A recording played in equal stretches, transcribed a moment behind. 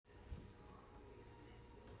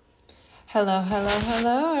Hello, hello,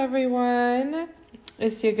 hello, everyone.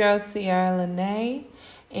 It's your girl, Sierra Lene,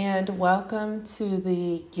 and welcome to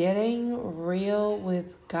the Getting Real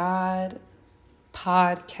with God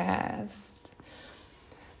podcast.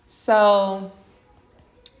 So,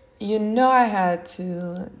 I had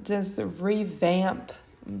to just revamp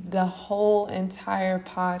the whole entire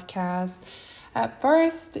podcast. At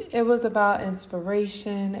first, it was about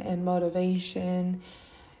inspiration and motivation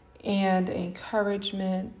and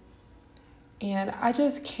encouragement. And I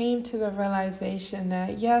just came to the realization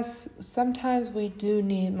that, yes, sometimes we do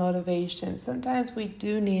need motivation. Sometimes we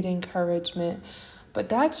do need encouragement, but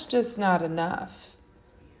that's just not enough.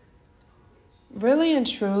 Really and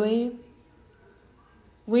truly,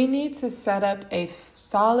 we need to set up a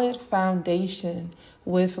solid foundation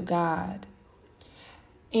with God.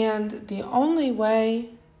 And the only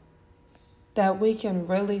way that we can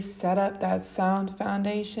really set up that sound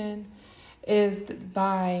foundation is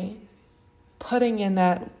by putting in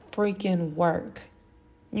that freaking work.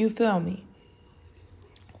 You feel me?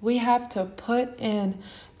 We have to put in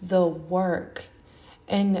the work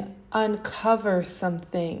and uncover some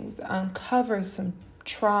things, uncover some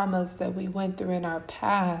traumas that we went through in our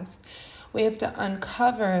past. We have to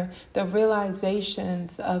uncover the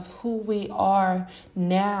realizations of who we are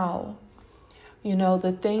now.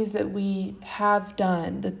 The things that we have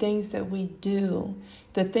done, the things that we do,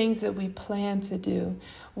 the things that we plan to do.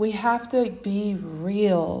 We have to be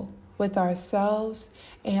real with ourselves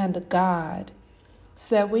and God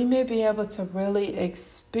so that we may be able to really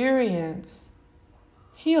experience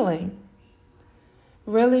healing,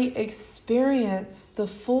 really experience the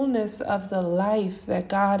fullness of the life that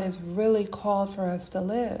God has really called for us to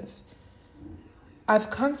live. I've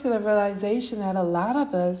come to the realization that a lot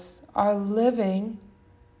of us are living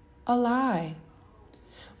a lie.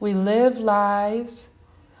 We live lies.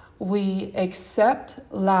 We accept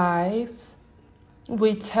lies.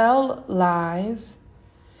 We tell lies.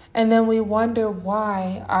 And then we wonder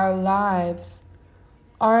why our lives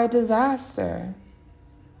are a disaster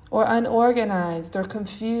or unorganized or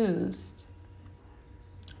confused.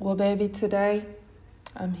 Well, baby, today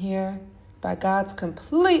I'm here by God's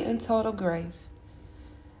complete and total grace.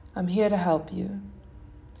 I'm here to help you.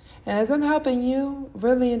 And as I'm helping you,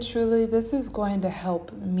 really and truly, this is going to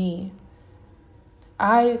help me.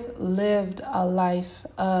 I've lived a life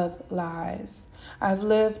of lies. I've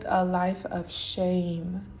lived a life of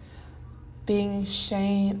shame, being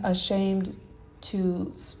ashamed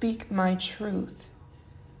to speak my truth.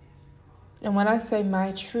 And when I say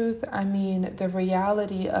my truth, I mean the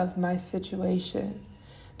reality of my situation,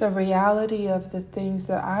 the reality of the things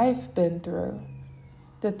that I've been through,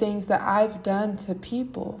 the things that I've done to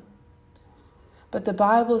people. But the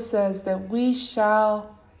Bible says that we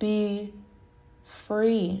shall be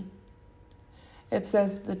free. It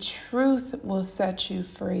says the truth will set you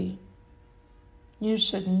free. You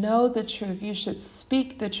should know the truth. You should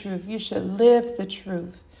speak the truth. You should live the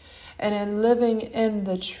truth. And in living in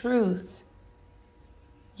the truth,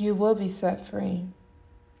 you will be set free.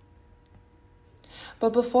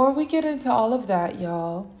 But before we get into all of that,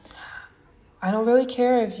 y'all, I don't really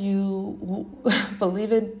care if you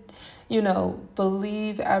believe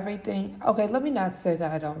everything. Okay, let me not say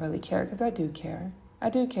that I don't really care, because I do care.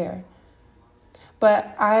 I do care.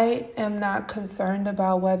 But I am not concerned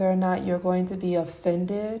about whether or not you're going to be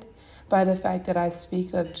offended by the fact that I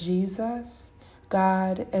speak of Jesus,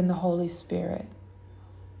 God, and the Holy Spirit.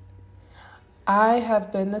 I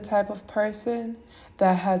have been the type of person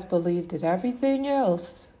that has believed in everything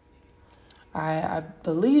else. I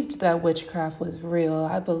believed that witchcraft was real.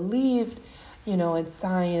 I believed, in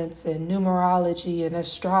science and numerology and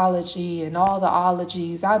astrology and all the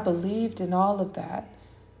ologies. I believed in all of that.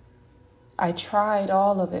 I tried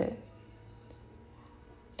all of it.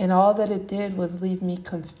 And all that it did was leave me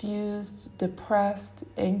confused, depressed,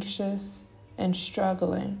 anxious, and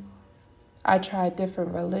struggling. I tried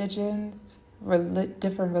different religions,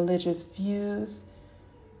 different religious views.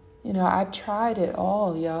 I've tried it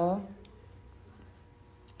all, y'all.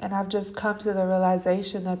 And I've just come to the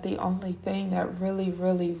realization that the only thing that really,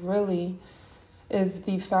 really, really is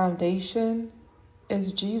the foundation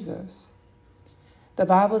is Jesus. The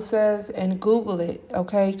Bible says, and Google it,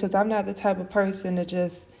 okay? Because I'm not the type of person to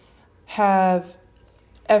just have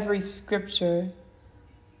every scripture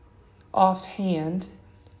offhand.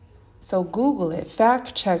 So Google it.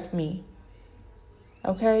 Fact check me.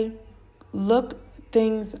 Okay? Look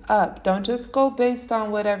things up. Don't just go based on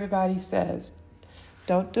what everybody says.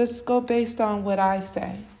 Don't just go based on what I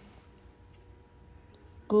say.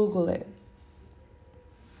 Google it.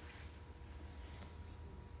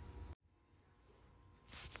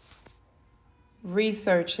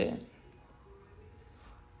 Research it.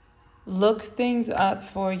 look things up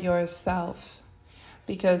for yourself,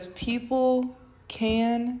 because people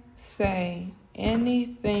can say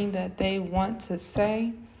anything that they want to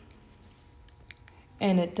say,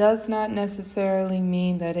 and it does not necessarily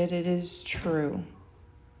mean that it is true.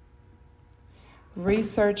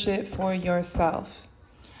 Research it for yourself.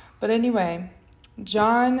 But anyway,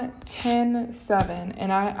 John 10:7,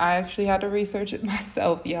 and I actually had to research it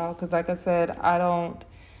myself, y'all, because like I said, I don't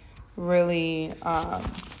really,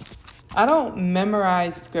 I don't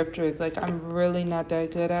memorize scriptures. Like, I'm really not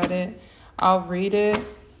that good at it. I'll read it,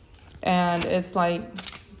 and it's like,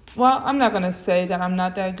 well, I'm not going to say that I'm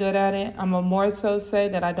not that good at it. I'm going to more so say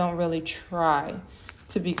that I don't really try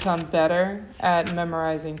to become better at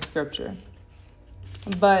memorizing scripture.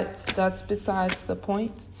 But that's besides the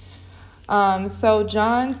point. So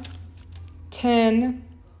John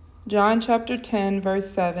chapter 10, verse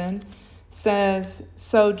 7 says,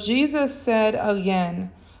 "So Jesus said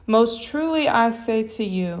again, 'Most truly I say to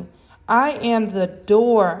you, I am the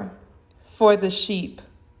door for the sheep.'"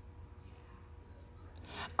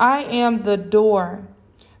 I am the door.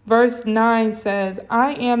 Verse 9 says,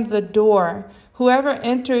 "I am the door. Whoever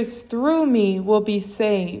enters through me will be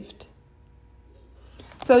saved."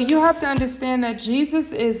 So you have to understand that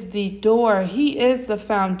Jesus is the door. He is the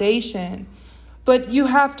foundation. But you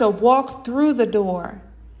have to walk through the door.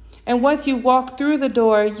 And once you walk through the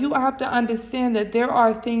door, you have to understand that there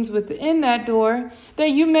are things within that door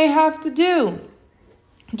that you may have to do.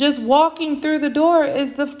 Just walking through the door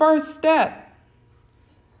is the first step.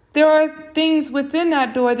 There are things within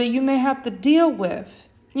that door that you may have to deal with.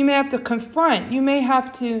 You may have to confront. You may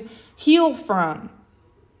have to heal from.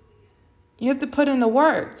 You have to put in the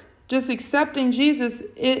work. Just accepting Jesus,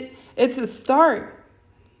 it's a start.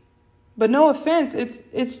 But no offense,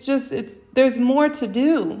 there's more to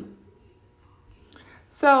do.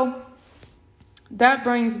 So that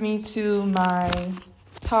brings me to my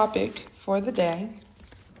topic for the day.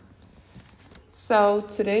 So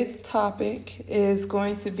today's topic is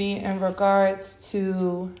going to be in regards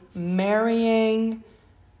to marrying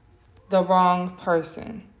the wrong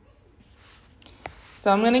person.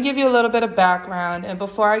 So I'm going to give you a little bit of background. And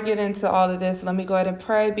before I get into all of this, let me go ahead and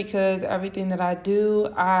pray, because everything that I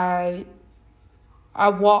do, I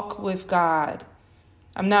walk with God.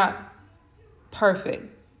 I'm not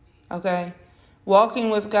perfect, okay? Walking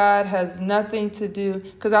with God has nothing to do,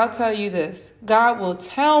 because I'll tell you this. God will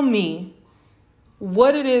tell me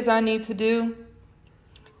what it is I need to do,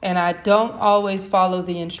 and I don't always follow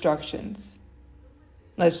the instructions.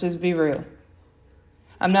 Let's just be real.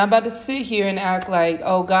 I'm not about to sit here and act like,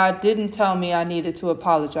 oh, God didn't tell me I needed to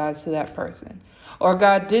apologize to that person. Or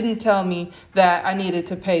God didn't tell me that I needed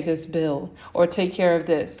to pay this bill or take care of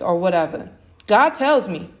this or whatever. God tells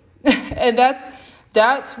me. And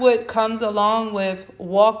that's what comes along with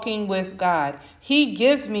walking with God. He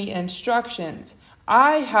gives me instructions.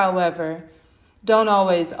 I, however, don't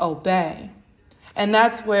always obey. And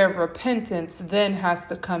that's where repentance then has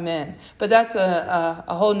to come in. But that's a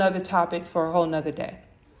whole nother topic for a whole nother day.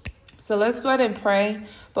 So let's go ahead and pray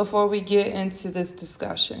before we get into this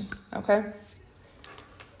discussion, okay?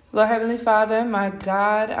 Lord Heavenly Father, my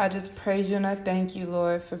God, I just praise you and I thank you,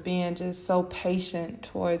 Lord, for being just so patient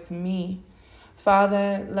towards me.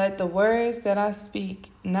 Father, let the words that I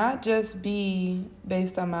speak not just be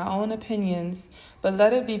based on my own opinions, but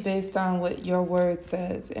let it be based on what your word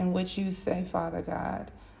says and what you say, Father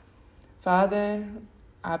God. Father,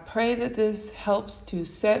 I pray that this helps to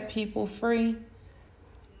set people free,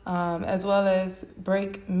 as well as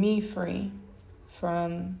break me free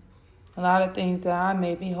from a lot of things that I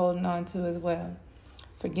may be holding on to as well.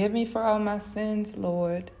 Forgive me for all my sins,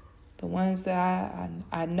 Lord. The ones that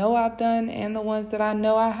I know I've done and the ones that I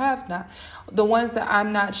know I have not. The ones that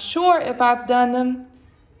I'm not sure if I've done them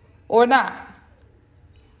or not.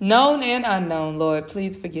 Known and unknown, Lord,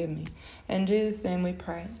 please forgive me. In Jesus' name we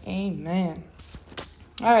pray. Amen.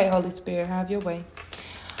 All right, Holy Spirit, have your way.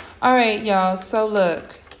 All right, y'all. So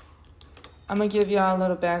look, I'm going to give y'all a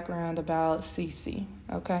little background about Cece,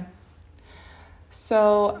 okay?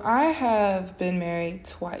 So I have been married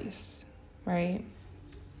twice, right?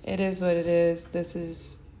 It is what it is. This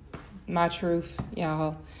is my truth,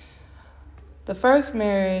 y'all. The first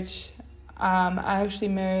marriage, I actually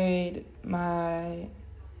married my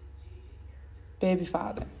baby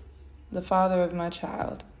father, the father of my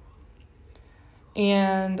child.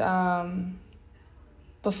 And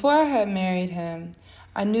before I had married him,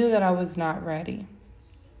 I knew that I was not ready.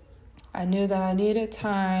 I knew that I needed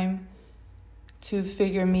time to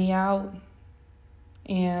figure me out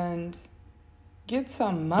and get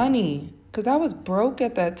some money, because I was broke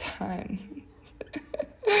at that time.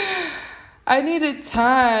 I needed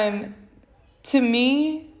time to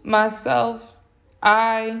me, myself,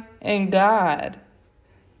 I, and God.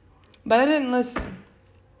 But I didn't listen.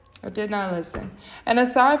 I did not listen. And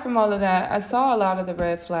aside from all of that, I saw a lot of the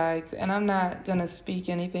red flags, and I'm not going to speak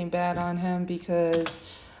anything bad on him because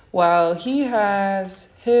while he has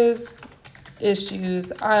his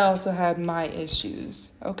issues, I also had my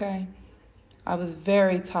issues, okay? I was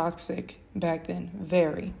very toxic back then.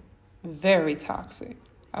 Very, very toxic,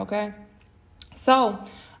 okay? So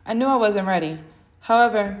I knew I wasn't ready.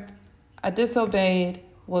 However, I disobeyed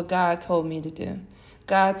what God told me to do.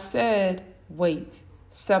 God said, wait.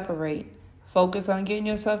 Separate, focus on getting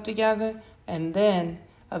yourself together, and then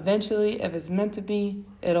eventually, if it's meant to be,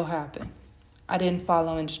 it'll happen. I didn't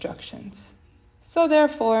follow instructions. So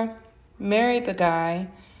therefore, married the guy,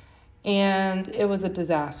 and it was a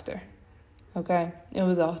disaster. Okay? It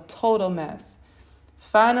was a total mess.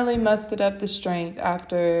 Finally mustered up the strength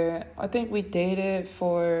after, I think we dated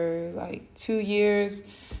for like 2 years,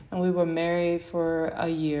 and we were married for a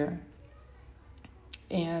year.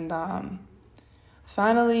 And,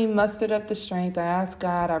 finally mustered up the strength. I asked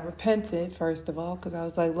God. I repented, first of all, because I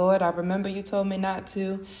was like, Lord, I remember you told me not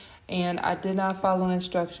to, and I did not follow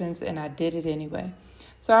instructions, and I did it anyway.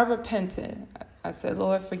 So I repented. I said,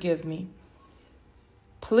 Lord, forgive me.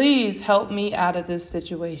 Please help me out of this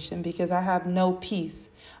situation because I have no peace.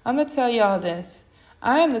 I'm going to tell y'all this.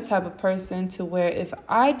 I am the type of person to where if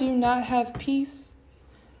I do not have peace,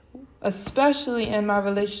 especially in my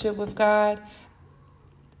relationship with God,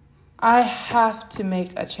 I have to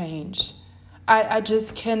make a change. I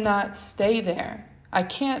just cannot stay there. I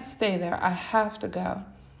can't stay there. I have to go.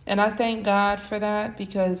 And I thank God for that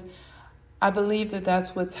because I believe that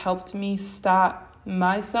that's what's helped me stop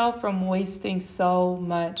myself from wasting so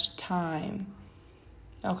much time.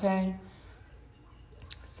 Okay?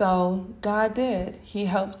 So God did. He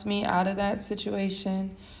helped me out of that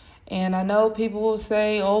situation. And I know people will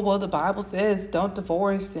say, oh, well, the Bible says don't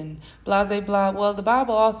divorce and blah, blah, blah. Well, the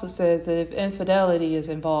Bible also says that if infidelity is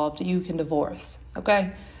involved, you can divorce.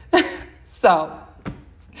 Okay? So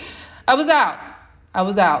I was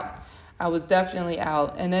out. I was definitely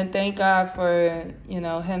out. And then thank God for,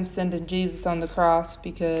 him sending Jesus on the cross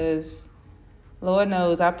because Lord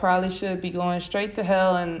knows I probably should be going straight to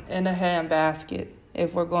hell in a handbasket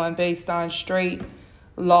if we're going based on straight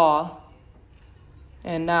law.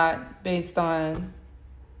 And not based on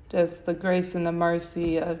just the grace and the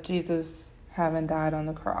mercy of Jesus having died on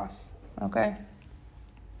the cross. Okay?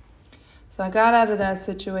 So I got out of that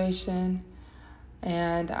situation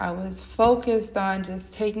and I was focused on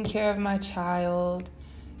just taking care of my child,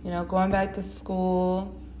 going back to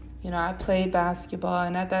school. I played basketball,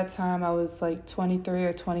 and at that time I was like 23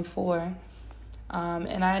 or 24.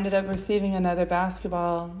 And I ended up receiving another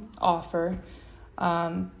basketball offer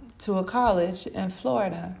to a college in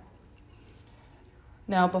Florida.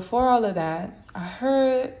 Now, before all of that, I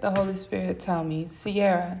heard the Holy Spirit tell me,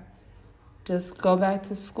 Sierra, just go back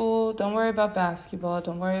to school. Don't worry about basketball.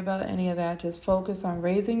 Don't worry about any of that. Just focus on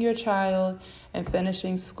raising your child and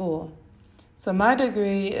finishing school. So my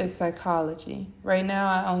degree is psychology. Right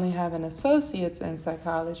now, I only have an associate's in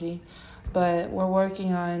psychology, but we're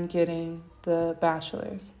working on getting the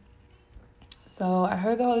bachelor's. So I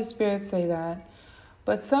heard the Holy Spirit say that.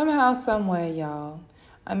 But somehow, some way, y'all,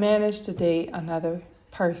 I managed to date another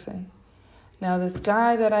person. Now, this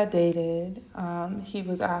guy that I dated, he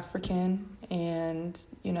was African and,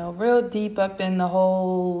 real deep up in the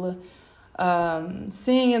whole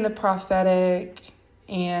seeing in the prophetic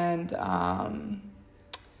and,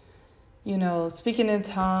 speaking in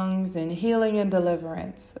tongues and healing and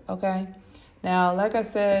deliverance, okay? Now, like I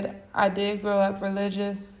said, I did grow up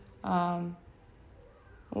religious.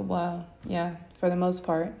 For the most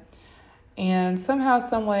part. And somehow,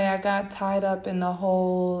 some way, I got tied up in the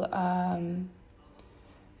whole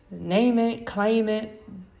name it, claim it,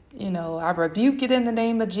 I rebuke it in the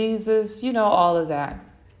name of Jesus, all of that.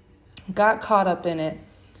 Got caught up in it.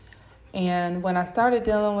 And when I started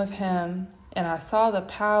dealing with him and I saw the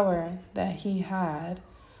power that he had,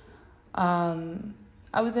 I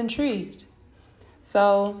was intrigued.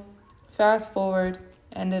 So fast forward,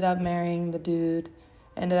 ended up marrying the dude.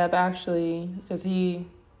 Ended up actually, because he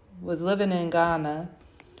was living in Ghana,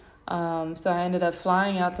 so I ended up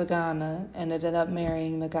flying out to Ghana and ended up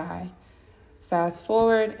marrying the guy. Fast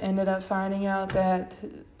forward, ended up finding out that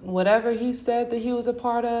whatever he said that he was a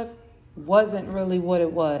part of wasn't really what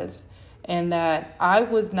it was. And that I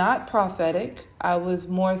was not prophetic. I was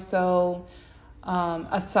more so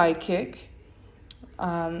a psychic.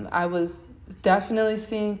 I was definitely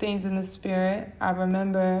seeing things in the spirit. I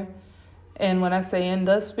remember... And when I say in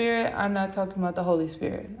the spirit, I'm not talking about the Holy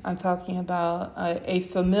Spirit. I'm talking about a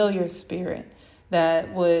familiar spirit.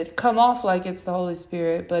 that would come off like it's the Holy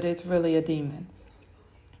Spirit, but it's really a demon.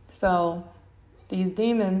 So these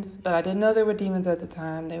demons, but I didn't know they were demons at the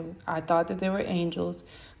time. I thought that they were angels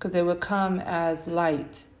because they would come as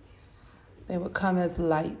light. They would come as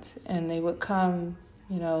light, and they would come,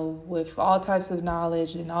 with all types of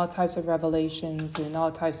knowledge and all types of revelations and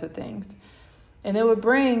all types of things. And they would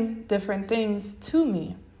bring different things to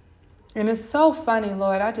me. And it's so funny,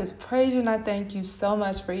 Lord. I just praise you and I thank you so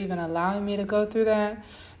much for even allowing me to go through that,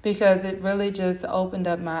 because it really just opened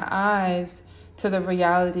up my eyes to the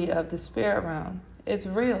reality of the spirit realm. It's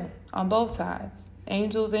real on both sides.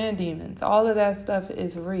 Angels and demons. All of that stuff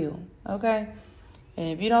is real. Okay? And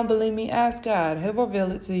if you don't believe me, ask God. He'll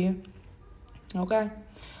reveal it to you. Okay?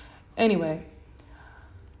 Anyway.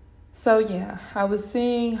 So yeah, I was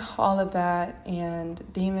seeing all of that, and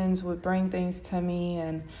demons would bring things to me,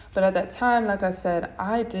 but at that time, like I said,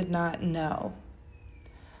 I did not know.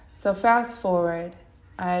 So fast forward,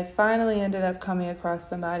 I finally ended up coming across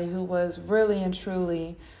somebody who was really and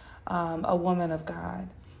truly a woman of God.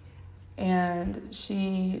 And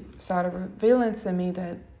she started revealing to me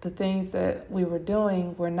that the things that we were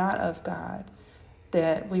doing were not of God,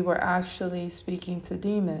 that we were actually speaking to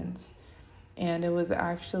demons. And it was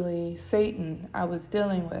actually Satan I was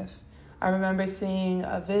dealing with. I remember seeing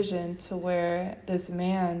a vision to where this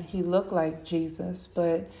man, he looked like Jesus,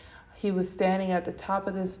 but he was standing at the top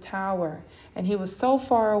of this tower, and he was so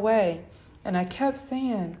far away. And I kept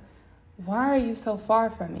saying, why are you so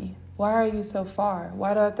far from me? Why are you so far?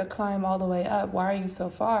 Why do I have to climb all the way up? Why are you so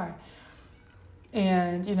far?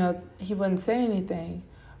 And, he wouldn't say anything.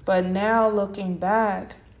 But now looking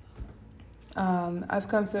back, I've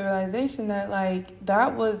come to the realization that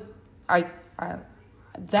that was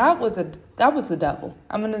the devil.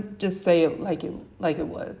 I'm gonna just say it like it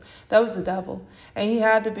was. That was the devil, and he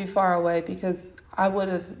had to be far away, because I would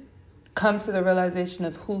have come to the realization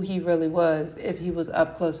of who he really was if he was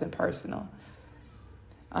up close and personal.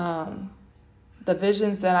 The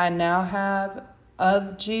visions that I now have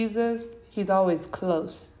of Jesus, he's always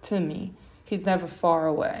close to me. He's never far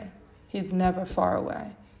away. He's never far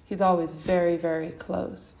away. He's always very, very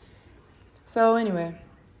close. So anyway,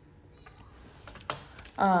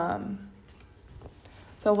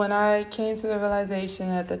 so when I came to the realization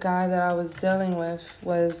that the guy that I was dealing with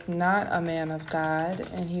was not a man of God,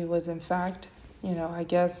 and he was in fact, I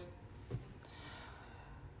guess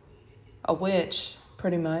a witch,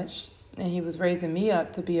 pretty much, and he was raising me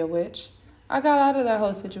up to be a witch, I got out of that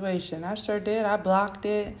whole situation. I sure did. I blocked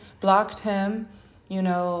him,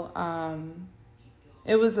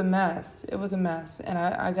 It was a mess. It was a mess. And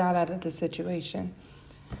I got out of the situation.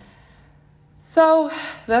 So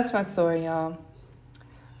that's my story, y'all.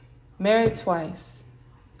 Married twice.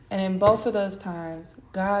 And in both of those times,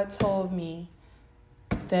 God told me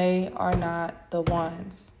they are not the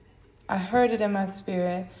ones. I heard it in my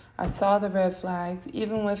spirit. I saw the red flags.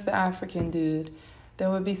 Even with the African dude, there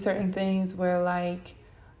would be certain things where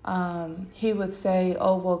he would say,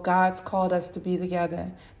 oh, well, God's called us to be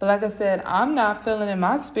together. But like I said, I'm not feeling in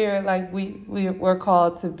my spirit like we're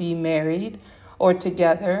called to be married or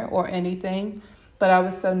together or anything. But I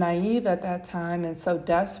was so naive at that time and so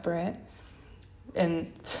desperate.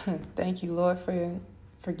 And thank you, Lord, for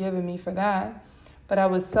forgiving me for that. But I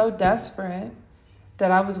was so desperate that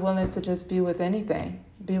I was willing to just be with anything,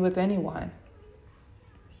 be with anyone.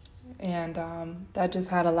 And that just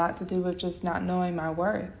had a lot to do with just not knowing my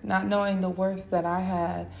worth, not knowing the worth that I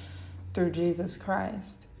had through Jesus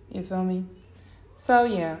Christ. You feel me? So,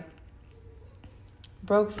 yeah,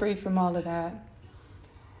 broke free from all of that.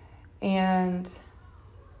 And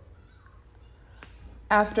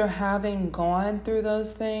after having gone through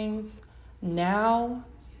those things, now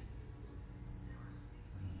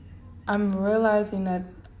I'm realizing that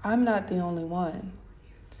I'm not the only one.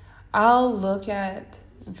 I'll look at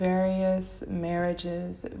various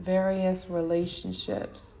marriages, various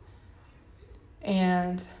relationships,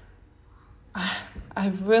 and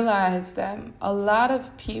I've realized that a lot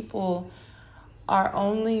of people are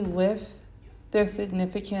only with their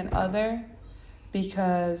significant other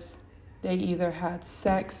because they either had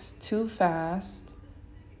sex too fast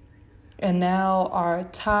and now are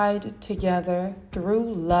tied together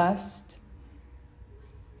through lust.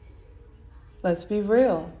 Let's be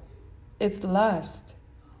real. It's lust.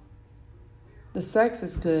 The sex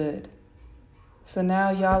is good. So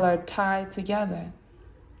now y'all are tied together.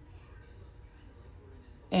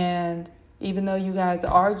 And even though you guys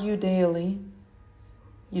argue daily,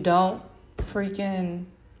 you don't freaking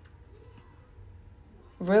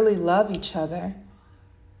really love each other.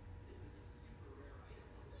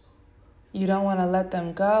 You don't want to let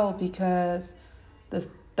them go because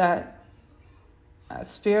that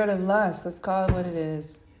spirit of lust, let's call it what it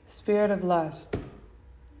is. Spirit of lust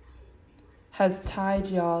has tied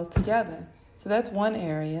y'all together. So that's one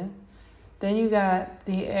area. Then you got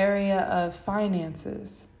the area of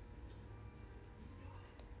finances.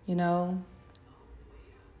 You know,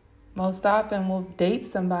 most often we'll date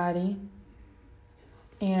somebody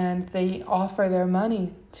and they offer their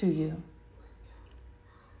money to you.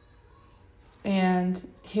 And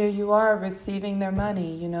here you are receiving their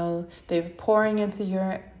money. You know, they're pouring into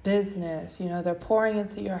your business. You know, they're pouring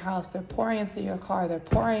into your house. They're pouring into your car. They're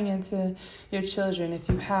pouring into your children if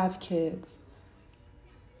you have kids.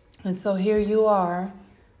 And so here you are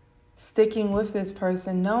sticking with this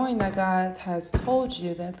person, knowing that God has told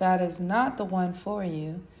you that that is not the one for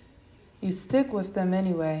you. You stick with them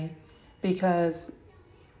anyway because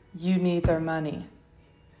you need their money.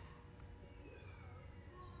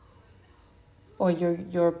 Or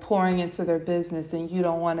you're pouring into their business and you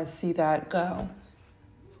don't want to see that go.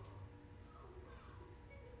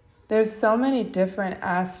 There's so many different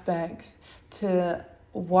aspects to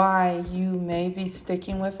why you may be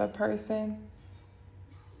sticking with a person.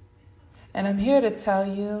 And I'm here to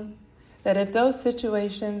tell you that if those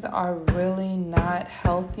situations are really not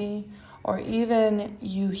healthy, or even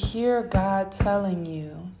you hear God telling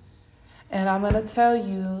you, and I'm going to tell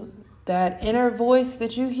you that inner voice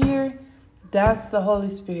that you hear, that's the Holy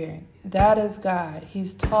Spirit. That is God.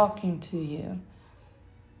 He's talking to you.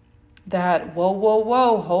 That,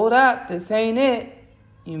 whoa, hold up, this ain't it.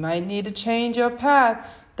 You might need to change your path.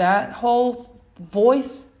 That whole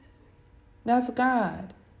voice, that's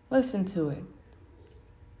God. Listen to it.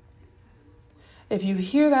 If you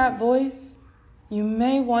hear that voice, you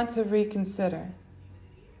may want to reconsider.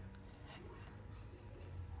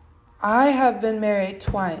 I have been married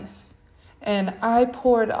twice. And I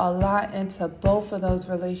poured a lot into both of those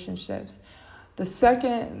relationships.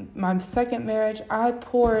 My second marriage, I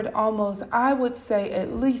poured almost, I would say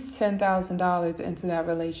at least $10,000 into that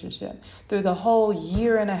relationship through the whole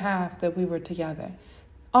year and a half that we were together.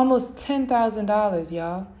 Almost $10,000,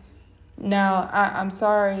 y'all. Now, I'm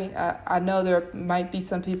sorry. I know there might be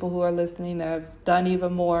some people who are listening that have done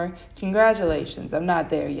even more. Congratulations. I'm not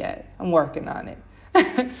there yet. I'm working on it.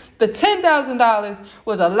 But $10,000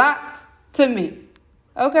 was a lot to me,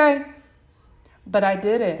 okay? But I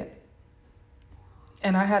did it.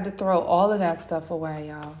 And I had to throw all of that stuff away,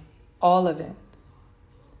 y'all. All of it.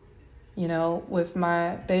 You know, with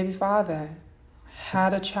my baby father,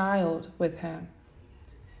 had a child with him.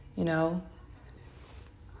 You know,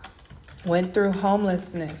 went through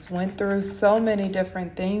homelessness, went through so many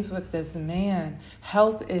different things with this man,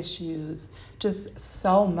 health issues, just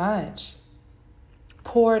so much.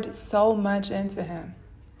 Poured so much into him.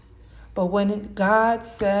 But when God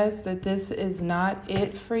says that this is not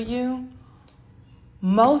it for you,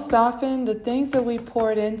 most often the things that we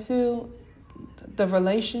poured into, the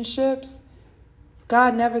relationships,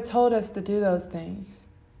 God never told us to do those things.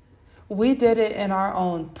 We did it in our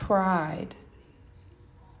own pride.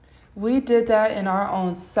 We did that in our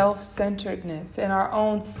own self-centeredness, in our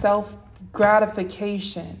own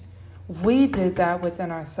self-gratification. We did that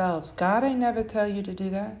within ourselves. God ain't never tell you to do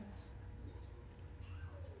that.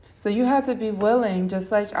 So you had to be willing,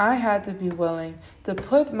 just like I had to be willing, to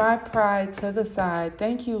put my pride to the side.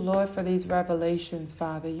 Thank you, Lord, for these revelations,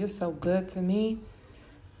 Father. You're so good to me.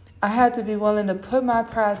 I had to be willing to put my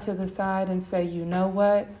pride to the side and say, you know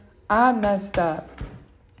what? I messed up.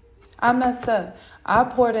 I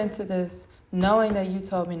poured into this knowing that you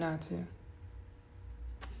told me not to.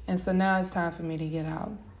 And so now it's time for me to get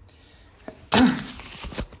out.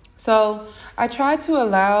 So I try to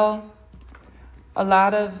allow a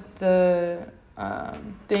lot of the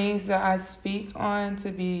things that I speak on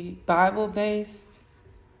to be Bible-based.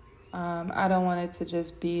 I don't want it to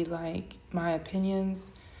just be like my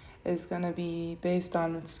opinions. It's going to be based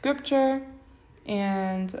on scripture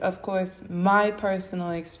and, of course, my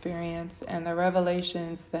personal experience and the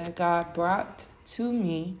revelations that God brought to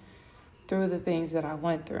me through the things that I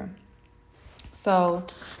went through. So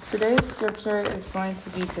today's scripture is going to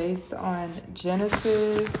be based on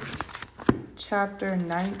Genesis chapter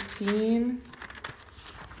 19,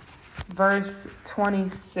 verse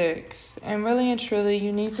 26. And really and truly,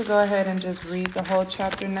 you need to go ahead and just read the whole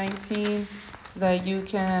chapter 19 so that you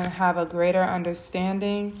can have a greater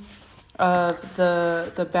understanding of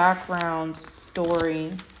the background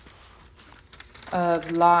story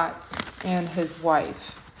of Lot and his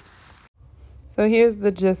wife. So here's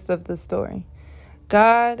the gist of the story.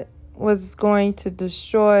 God was going to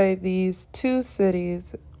destroy these two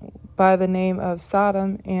cities by the name of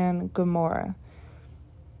Sodom and Gomorrah.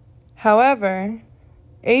 However,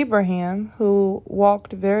 Abraham, who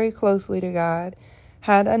walked very closely to God,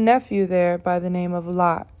 had a nephew there by the name of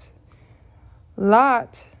Lot.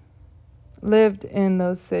 Lot lived in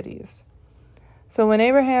those cities. So when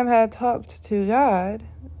Abraham had talked to God,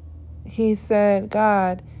 he said,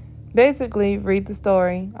 God, basically, read the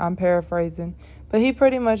story, I'm paraphrasing, but he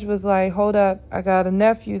pretty much was like, hold up, I got a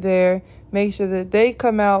nephew there, make sure that they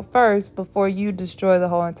come out first before you destroy the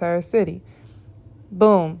whole entire city.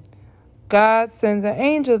 Boom. God sends an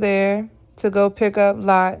angel there to go pick up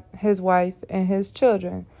Lot, his wife, and his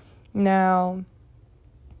children. Now,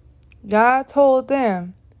 God told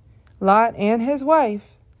them, Lot and his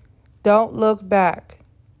wife, don't look back.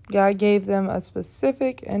 God gave them a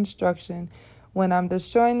specific instruction. When I'm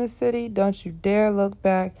destroying the city, don't you dare look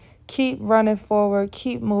back. Keep running forward.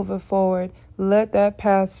 Keep moving forward. Let that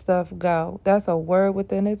past stuff go. That's a word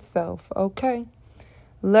within itself, okay?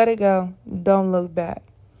 Let it go. Don't look back.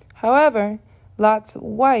 However, Lot's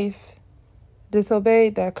wife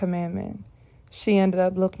disobeyed that commandment. She ended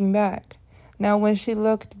up looking back. Now, when she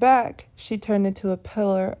looked back, she turned into a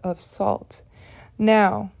pillar of salt.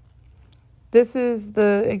 Now, this is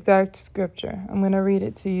the exact scripture. I'm going to read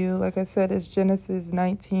it to you. Like I said, it's Genesis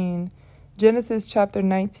chapter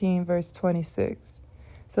 19, verse 26.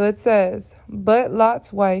 So it says, but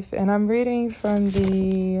Lot's wife, and I'm reading from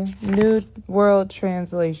the New World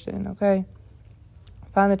Translation, okay?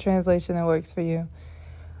 Find a translation that works for you.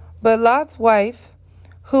 But Lot's wife,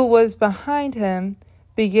 who was behind him,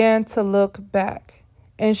 began to look back,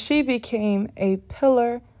 and she became a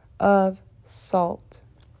pillar of salt.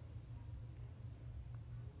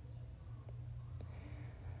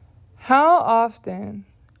 How often,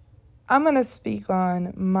 I'm going to speak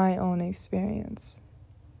on my own experience.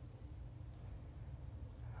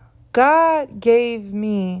 God gave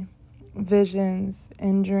me visions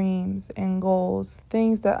and dreams and goals,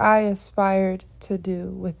 things that I aspired to do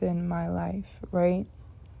within my life, right?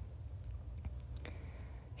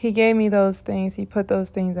 He gave me those things. He put those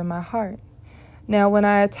things in my heart. Now, when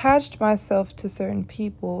I attached myself to certain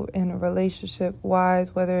people in a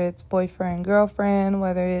relationship-wise, whether it's boyfriend, girlfriend,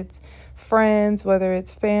 whether it's friends, whether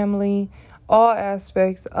it's family, all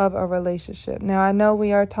aspects of a relationship. Now, I know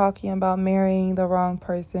we are talking about marrying the wrong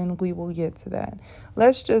person. We will get to that.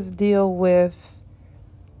 Let's just deal with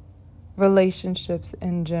relationships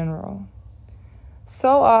in general. So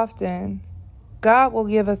often, God will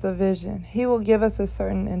give us a vision. He will give us a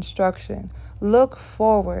certain instruction. Look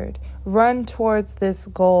forward. Run towards this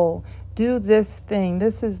goal. Do this thing.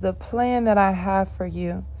 This is the plan that I have for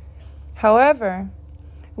you. However,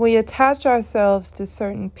 we attach ourselves to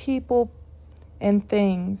certain people and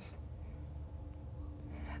things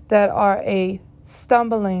that are a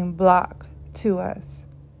stumbling block to us.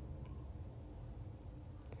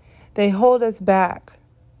 They hold us back.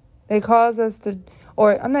 They cause us to,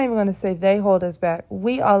 or I'm not even going to say they hold us back.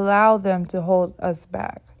 We allow them to hold us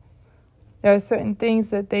back. There are certain things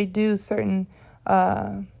that they do, certain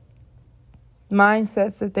mindsets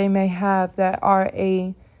that they may have that are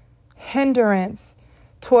a hindrance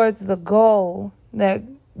towards the goal, that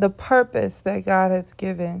the purpose that God has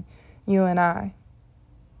given you and I.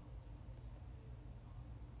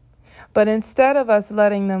 But instead of us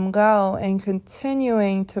letting them go and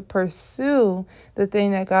continuing to pursue the thing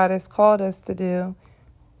that God has called us to do,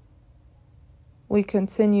 we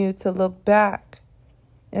continue to look back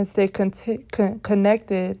and stay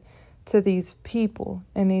connected to these people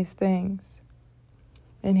and these things.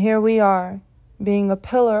 And here we are, being a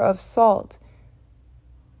pillar of salt,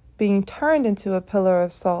 being turned into a pillar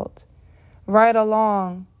of salt, right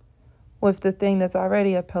along with the thing that's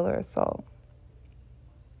already a pillar of salt.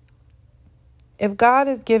 If God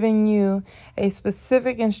is giving you a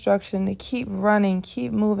specific instruction to keep running,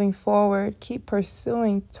 keep moving forward, keep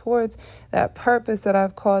pursuing towards that purpose that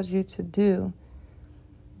I've called you to do,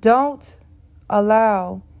 don't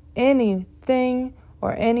allow anything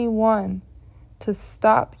or anyone to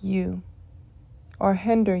stop you or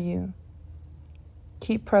hinder you.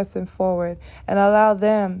 Keep pressing forward and allow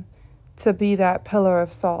them to be that pillar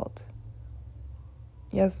of salt.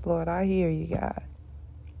 Yes, Lord, I hear you, God.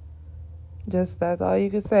 Just that's all you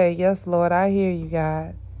can say. Yes, Lord, I hear you,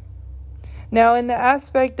 God. Now, in the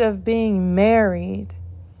aspect of being married,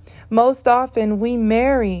 most often we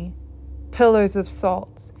marry pillars of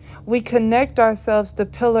salts. We connect ourselves to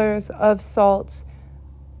pillars of salts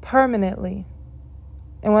permanently.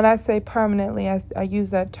 And when I say permanently, I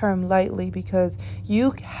use that term lightly because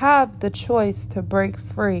you have the choice to break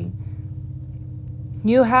free.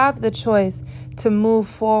 You have the choice to move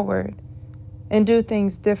forward and do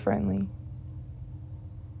things differently.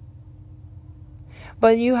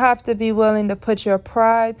 But you have to be willing to put your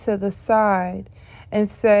pride to the side and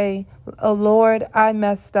say, oh Lord, I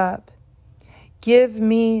messed up. Give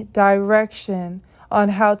me direction on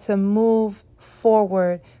how to move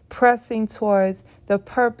forward, pressing towards the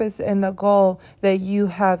purpose and the goal that you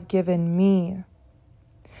have given me.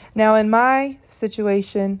 Now, in my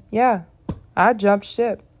situation, I jumped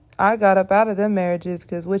ship. I got up out of them marriages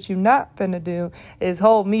because what you not finna do is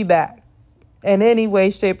hold me back in any way,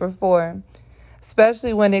 shape, or form,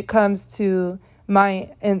 especially when it comes to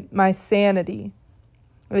my sanity.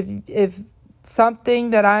 If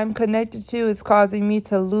something that I'm connected to is causing me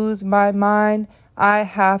to lose my mind, I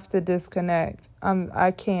have to disconnect.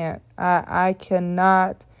 I can't. I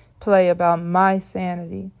cannot play about my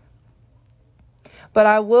sanity. But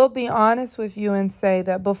I will be honest with you and say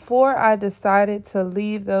that before I decided to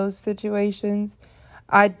leave those situations,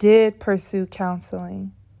 I did pursue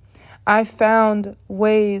counseling. I found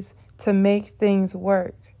ways to make things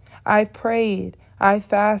work. I prayed. I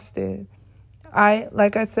fasted.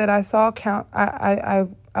 Like I said, I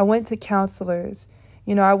went to counselors.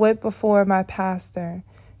 I went before my pastor.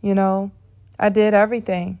 I did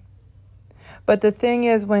everything. But the thing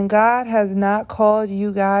is, when God has not called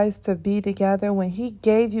you guys to be together, when he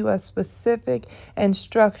gave you a specific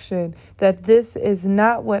instruction that this is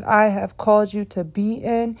not what I have called you to be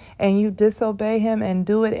in, and you disobey him and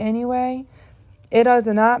do it anyway, it does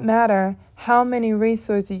not matter how many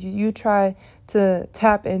resources you try to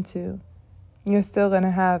tap into. You're still going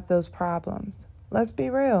to have those problems. Let's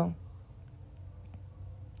be real.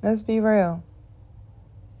 Let's be real.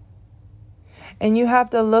 And you have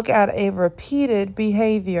to look at a repeated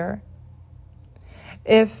behavior.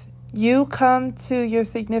 If you come to your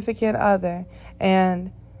significant other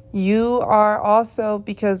and you are also,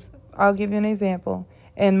 because I'll give you an example.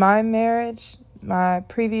 In my marriage, my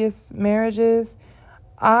previous marriages,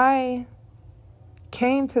 I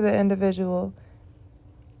came to the individual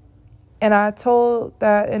and I told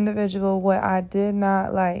that individual what I did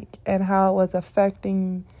not like and how it was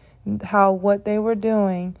affecting, how what they were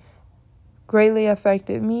doing greatly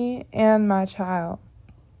affected me and my child.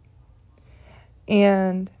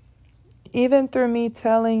 And even through me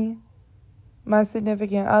telling my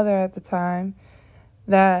significant other at the time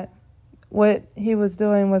that what he was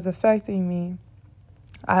doing was affecting me,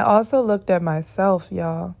 I also looked at myself,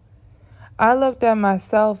 y'all. I looked at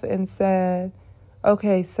myself and said,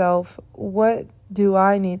 okay, self, what do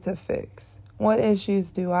I need to fix? What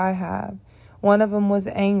issues do I have? One of them was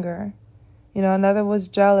anger. Another was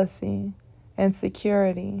jealousy,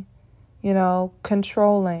 insecurity,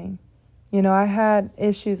 controlling. I had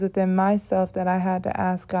issues within myself that I had to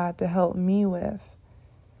ask God to help me with.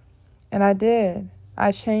 And I did.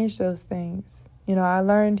 I changed those things. I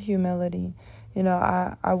learned humility.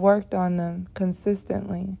 I worked on them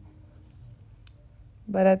consistently.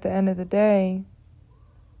 But at the end of the day,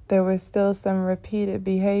 there were still some repeated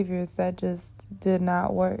behaviors that just did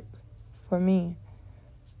not work for me.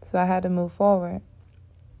 So I had to move forward.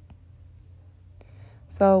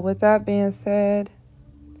 So with that being said,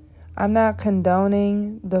 I'm not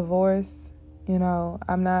condoning divorce.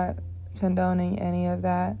 I'm not condoning any of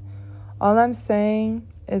that. All I'm saying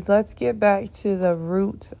is let's get back to the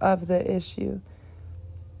root of the issue.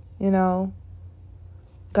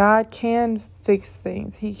 God can fix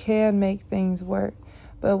things. He can make things work.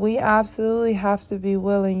 But we absolutely have to be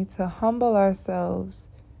willing to humble ourselves,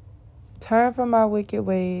 turn from our wicked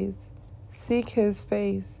ways, seek his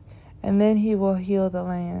face, and then he will heal the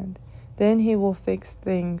land. Then he will fix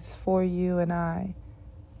things for you and I.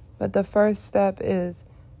 But the first step is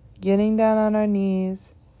getting down on our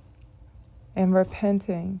knees and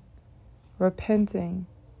repenting,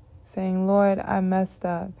 saying, Lord, I messed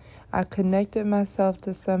up. I connected myself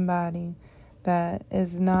to somebody that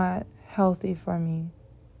is not healthy for me.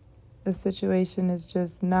 The situation is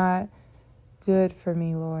just not good for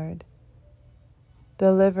me, Lord.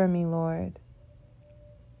 Deliver me, Lord.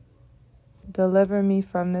 Deliver me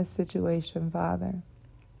from this situation, Father.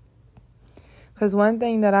 Because one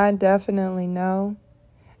thing that I definitely know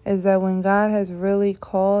is that when God has really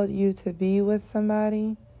called you to be with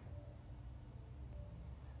somebody,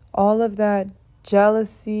 all of that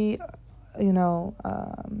jealousy,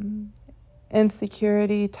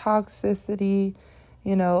 insecurity, toxicity,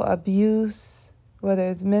 abuse, whether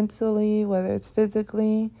it's mentally, whether it's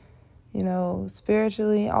physically,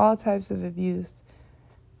 spiritually, all types of abuse,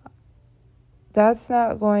 that's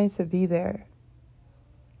not going to be there.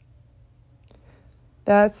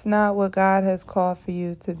 That's not what God has called for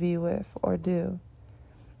you to be with or do.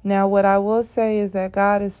 Now, what I will say is that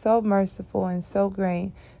God is so merciful and so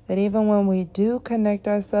great that even when we do connect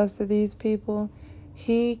ourselves to these people,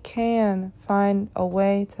 he can find a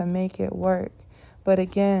way to make it work. But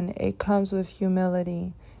again, it comes with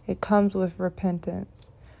humility. It comes with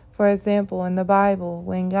repentance. For example, in the Bible,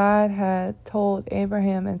 when God had told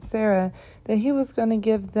Abraham and Sarah that he was going to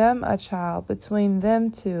give them a child between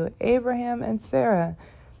them two, Abraham and Sarah,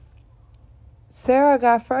 Sarah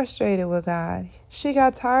got frustrated with God. She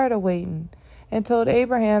got tired of waiting and told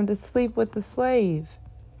Abraham to sleep with the slave.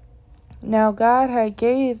 Now God had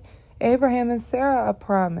gave Abraham and Sarah a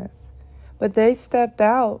promise, but they stepped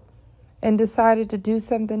out and decided to do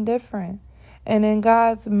something different. And in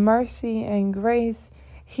God's mercy and grace,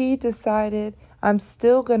 he decided, I'm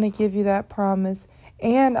still going to give you that promise,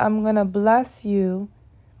 and I'm going to bless you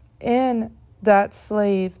in that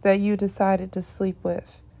slave that you decided to sleep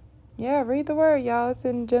with. Yeah, read the word, y'all. It's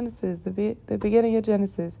in Genesis, the beginning of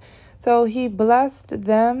Genesis. So he blessed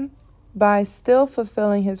them by still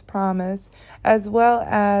fulfilling his promise, as well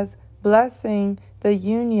as blessing the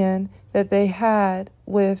union that they had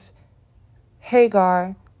with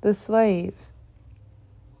Hagar, the slave.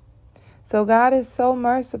 So God is so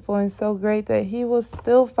merciful and so great that he will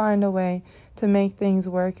still find a way to make things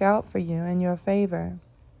work out for you in your favor.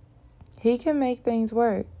 He can make things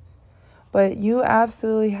work, but you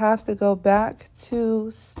absolutely have to go back to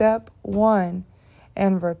step 1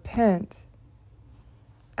 and repent.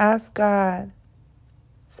 Ask God.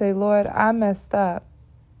 Say, Lord, I messed up.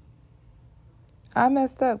 I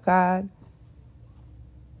messed up, God.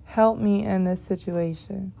 Help me in this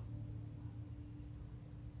situation.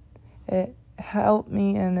 Help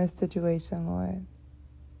me in this situation, Lord.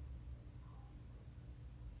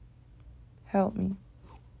 Help me.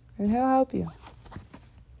 And he'll help you.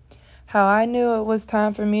 How I knew it was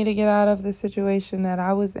time for me to get out of the situation that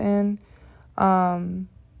I was in.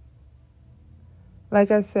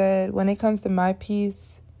 Like I said, when it comes to my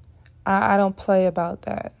peace, I don't play about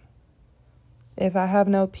that. If I have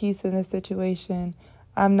no peace in this situation,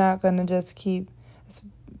 I'm not going to just keep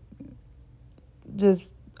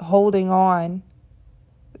just holding on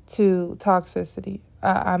to toxicity.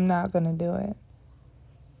 I'm not going to do it.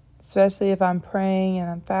 Especially if I'm praying and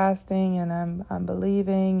I'm fasting and I'm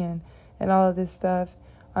believing and all of this stuff.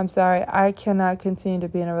 I'm sorry, I cannot continue to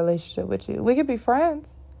be in a relationship with you. We could be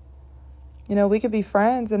friends. You know, we could be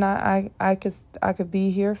friends, and I could be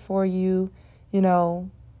here for you, you know,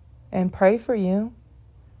 and pray for you.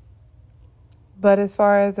 But as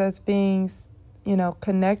far as us being, you know,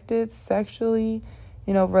 connected sexually,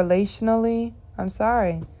 you know, relationally, I'm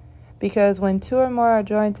sorry. Because when 2 or more are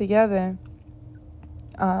joined together,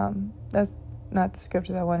 that's not the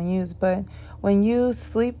scripture I want to use, but when you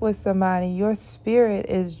sleep with somebody, your spirit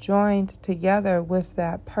is joined together with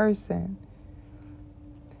that person.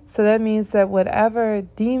 So that means that whatever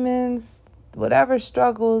demons, whatever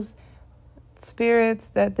struggles, spirits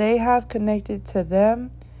that they have connected to them,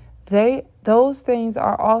 those things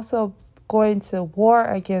are also going to war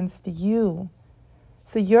against you.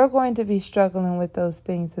 So you're going to be struggling with those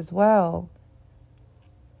things as well.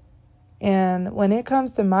 And when it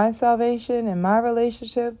comes to my salvation and my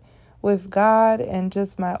relationship with God and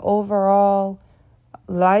just my overall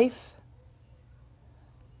life,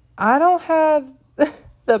 I don't have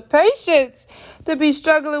the patience to be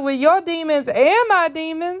struggling with your demons and my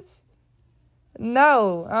demons.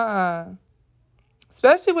 No,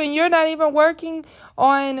 Especially when you're not even working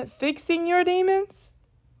on fixing your demons.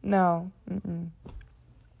 No,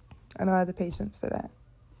 I don't have the patience for that.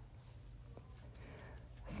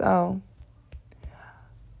 So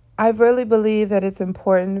I really believe that it's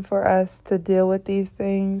important for us to deal with these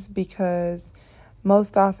things, because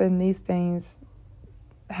most often these things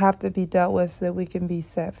have to be dealt with so that we can be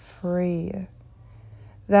set free.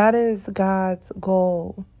 That is God's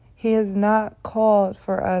goal. He has not called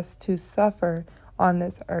for us to suffer on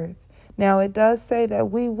this earth. Now, it does say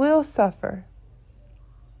that we will suffer,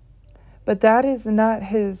 but that is not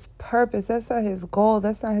his purpose. That's not his goal.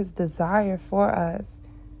 That's not his desire for us.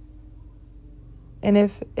 And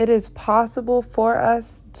if it is possible for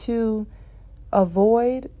us to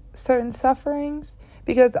avoid certain sufferings,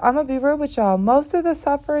 because I'm going to be real with y'all, most of the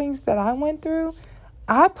sufferings that I went through,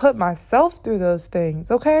 I put myself through those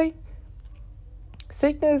things, okay?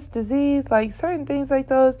 Sickness, disease, like certain things like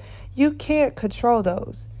those, you can't control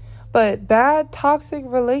those. But bad, toxic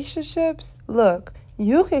relationships, look,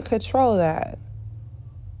 you can control that.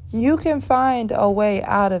 You can find a way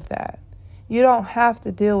out of that. You don't have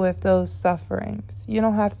to deal with those sufferings. You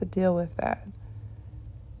don't have to deal with that.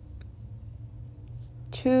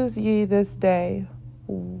 Choose ye this day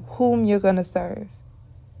whom you're going to serve.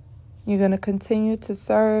 You're going to continue to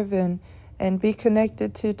serve and be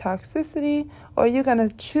connected to toxicity, or you're going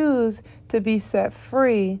to choose to be set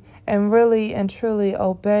free and really and truly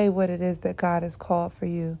obey what it is that God has called for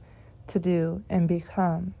you to do and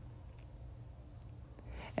become.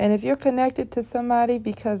 And if you're connected to somebody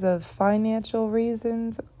because of financial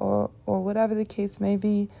reasons or whatever the case may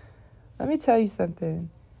be, let me tell you something.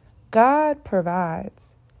 God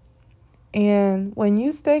provides. And when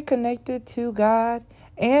you stay connected to God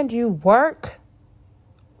and you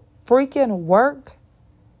freaking work,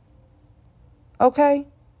 okay,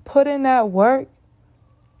 put in that work,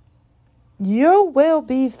 you will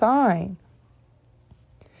be fine.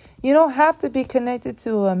 You don't have to be connected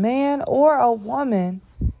to a man or a woman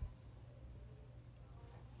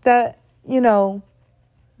that,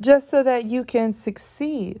 just so that you can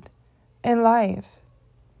succeed in life.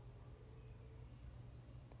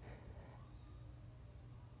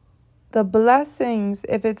 The blessings,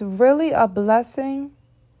 if it's really a blessing,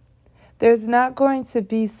 there's not going to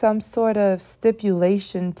be some sort of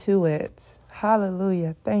stipulation to it.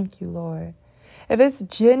 Hallelujah. Thank you, Lord. If it's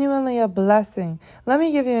genuinely a blessing, let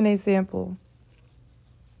me give you an example.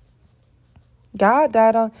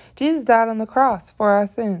 Jesus died on the cross for our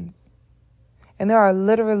sins. And there are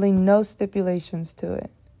literally no stipulations to it.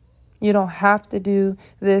 You don't have to do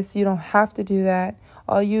this. You don't have to do that.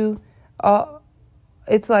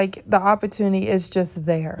 It's like the opportunity is just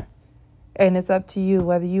there. And it's up to you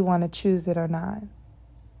whether you want to choose it or not.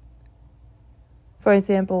 For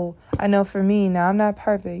example, I know for me, now I'm not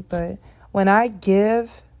perfect, but when I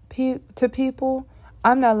give to people,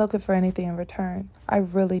 I'm not looking for anything in return. I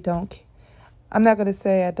really don't. I'm not going to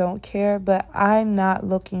say I don't care, but I'm not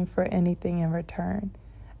looking for anything in return.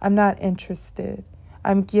 I'm not interested.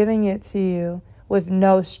 I'm giving it to you with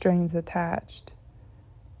no strings attached.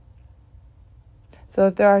 So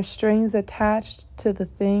if there are strings attached to the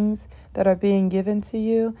things that are being given to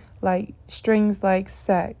you, like strings like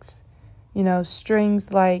sex,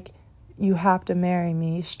 strings like you have to marry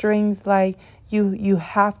me, strings like you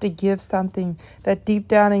have to give something that deep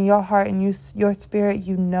down in your heart and your spirit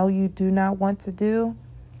you do not want to do,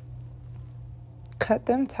 cut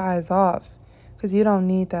them ties off, because you don't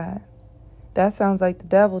need that. That sounds like the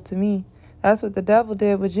devil to me. That's what the devil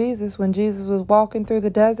did with Jesus when Jesus was walking through the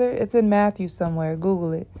desert. It's in Matthew somewhere.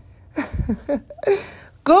 Google it.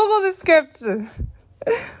 Google the scripture.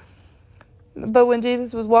 But when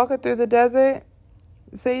Jesus was walking through the desert,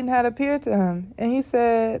 Satan had appeared to him. And he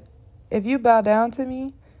said, if you bow down to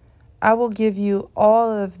me, I will give you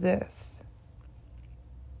all of this.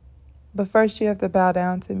 But first you have to bow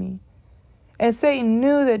down to me. And Satan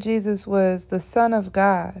knew that Jesus was the Son of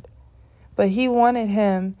God. But he wanted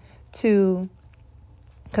him to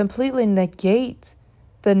completely negate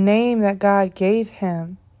the name that God gave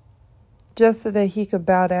him just so that he could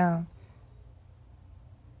bow down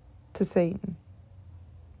to Satan.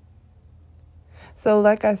 So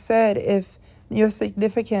like I said, if your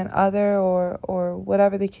significant other or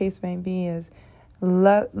whatever the case may be is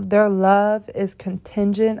their love is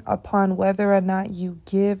contingent upon whether or not you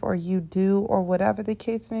give or you do or whatever the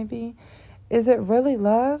case may be, is it really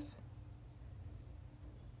love?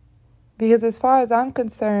 Because as far as I'm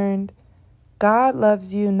concerned, God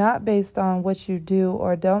loves you not based on what you do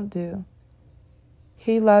or don't do.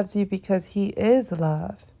 He loves you because he is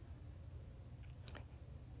love.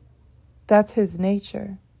 That's his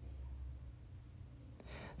nature.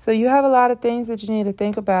 So you have a lot of things that you need to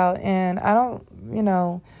think about. And I'm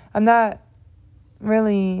not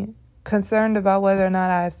really concerned about whether or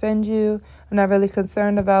not I offend you. I'm not really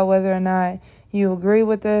concerned about whether or not you agree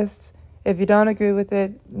with this. If you don't agree with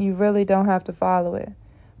it, you really don't have to follow it.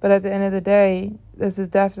 But at the end of the day, this is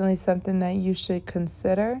definitely something that you should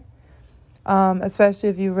consider, especially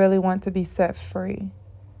if you really want to be set free.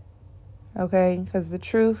 Okay? Because the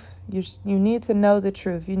truth, you need to know the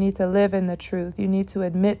truth. You need to live in the truth. You need to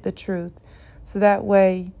admit the truth. So that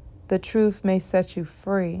way, the truth may set you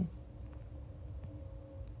free.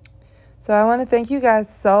 So I want to thank you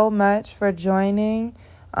guys so much for joining.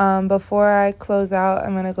 Before I close out,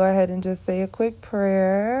 I'm going to go ahead and just say a quick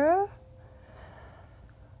prayer.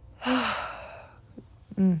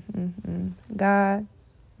 God,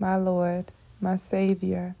 my Lord, my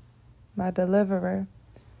Savior, my Deliverer.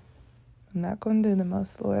 I'm not going to do the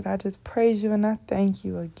most, Lord. I just praise you and I thank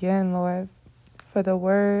you again, Lord, for the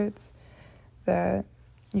words that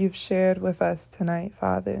you've shared with us tonight,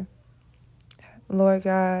 Father. Lord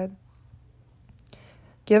God,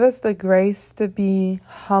 give us the grace to be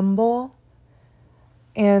humble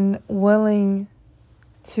and willing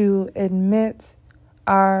to admit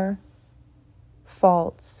our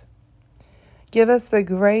faults. Give us the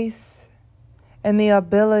grace and the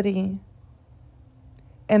ability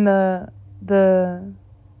and the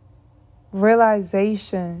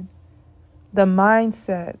realization, the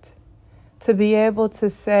mindset to be able to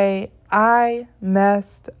say, I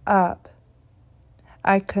messed up.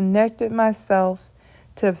 I connected myself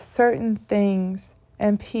to certain things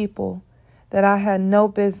and people that I had no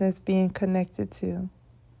business being connected to.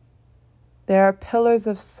 There are pillars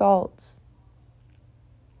of salt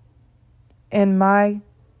in my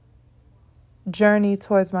journey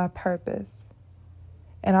towards my purpose,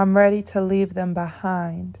 and I'm ready to leave them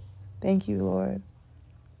behind. Thank you, Lord.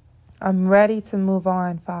 I'm ready to move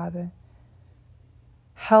on, Father.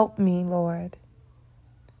 Help me, Lord.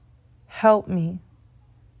 Help me.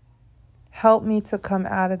 Help me to come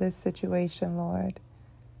out of this situation, Lord.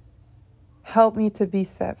 Help me to be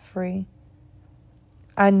set free.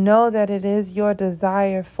 I know that it is your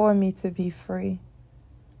desire for me to be free,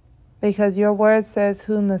 because your word says,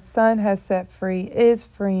 whom the Son has set free is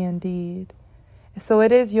free indeed. So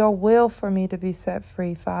it is your will for me to be set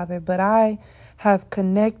free, Father, but I have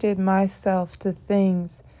connected myself to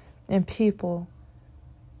things and people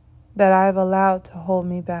that I've allowed to hold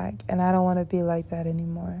me back, and I don't want to be like that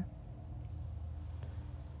anymore.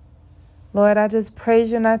 Lord, I just praise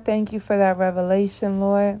you and I thank you for that revelation,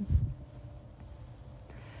 Lord.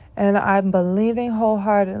 And I'm believing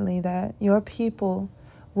wholeheartedly that your people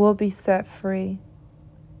will be set free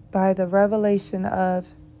by the revelation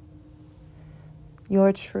of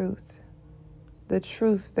your truth, the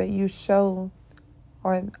truth that you show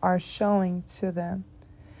or are showing to them.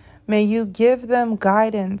 May you give them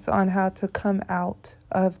guidance on how to come out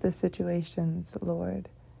of the situations, Lord,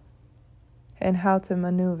 and how to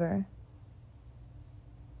maneuver.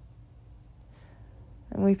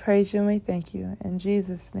 And we praise you and we thank you. In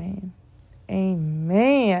Jesus' name,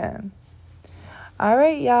 amen. All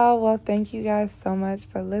right, y'all. Well, thank you guys so much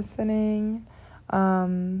for listening.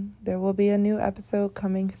 There will be a new episode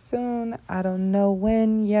coming soon. I don't know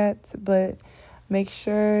when yet, but make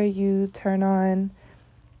sure you turn on.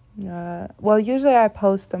 Usually I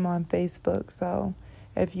post them on Facebook. So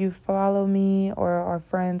if you follow me or are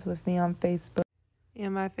friends with me on Facebook.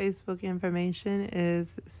 And my Facebook information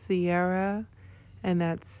is Ciera, and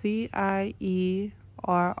that's Ciera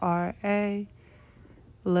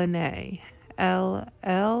Lane,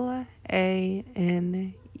 LLANEA.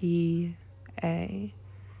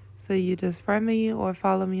 So you just friend me or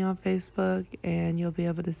follow me on Facebook, and you'll be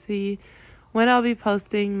able to see when I'll be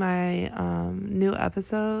posting my new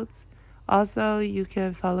episodes. Also, you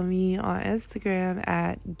can follow me on Instagram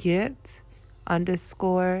at get_real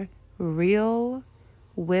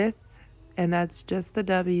with, and that's just a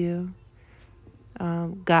W,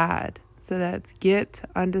 God. So that's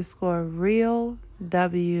get_real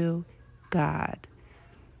W God.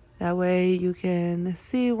 That way you can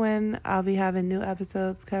see when I'll be having new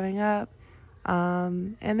episodes coming up.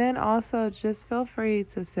 And then also just feel free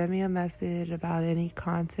to send me a message about any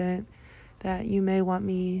content that you may want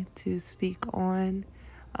me to speak on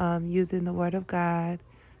using the Word of God.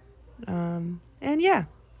 And yeah.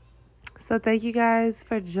 So thank you guys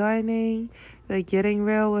for joining the Getting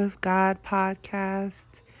Real with God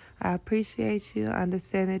podcast. I appreciate you. I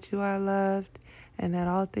understand that you are loved and that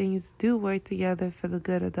all things do work together for the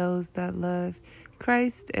good of those that love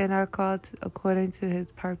Christ and are called according to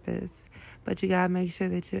his purpose. But you got to make sure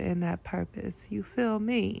that you're in that purpose. You feel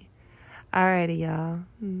me? Alrighty, y'all.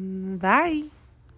 Bye.